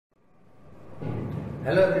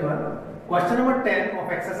Hello everyone. Question number 10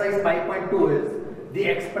 of exercise 5.2 is the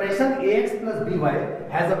expression ax plus by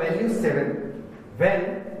has a value 7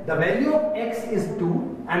 when the value of x is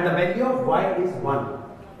 2 and the value of y is 1.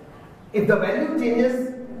 If the value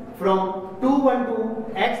changes from 2, 1 to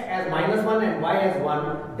x as -1 and y as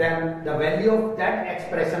 1, then the value of that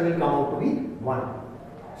expression will come out to be 1.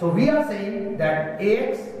 So we are saying that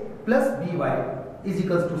ax plus by is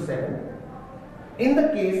equals to 7. In the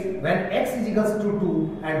case when x is equals to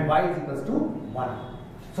 2 and y is equals to 1.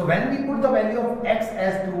 So when we put the value of x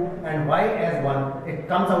as 2 and y as 1, it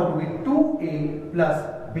comes out to be 2a plus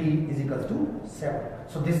b is equals to 7.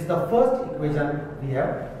 So this is the first equation we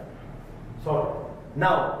have solved.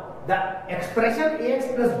 Now the expression ax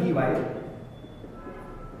plus by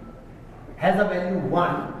has a value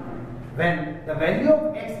 1 when the value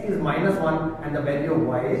of x is -1 and the value of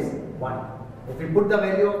y is 1. If we put the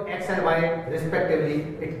value of x and y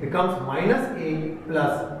respectively, it becomes -a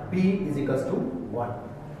plus b is equals to 1.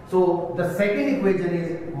 So the second equation is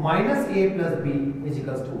 -a plus b is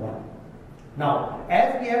equals to 1. Now,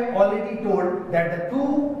 as we have already told that the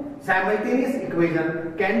two simultaneous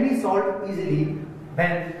equation can be solved easily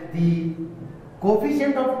when the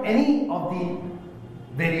coefficient of any of the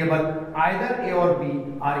variable, either a or b,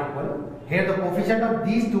 are equal. Here the coefficient of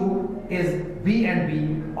these two is b and b,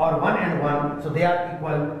 or 1 and 1, so they are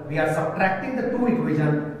equal. We are subtracting the two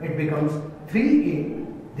equations, it becomes 3a,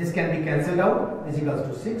 this can be cancelled out, is equals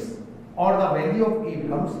to 6, or the value of a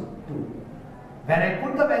becomes 2. When I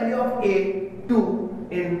put the value of a 2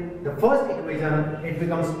 in the first equation, it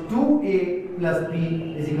becomes 2a plus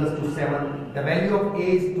b is equals to 7. The value of a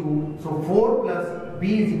is 2, so 4 plus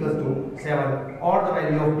b is equals to 7, or the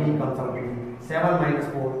value of b comes out to be 7 minus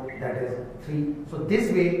 4, that is 3. So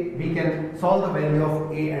this way we can solve the value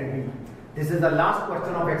of a and b. This is the last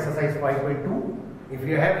question of exercise 5.2. If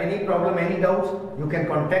you have any problem, any doubts, you can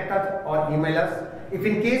contact us or email us. If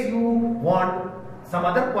in case you want some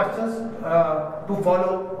other questions to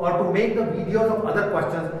follow or to make the videos of other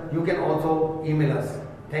questions, you can also email us.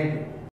 Thank you.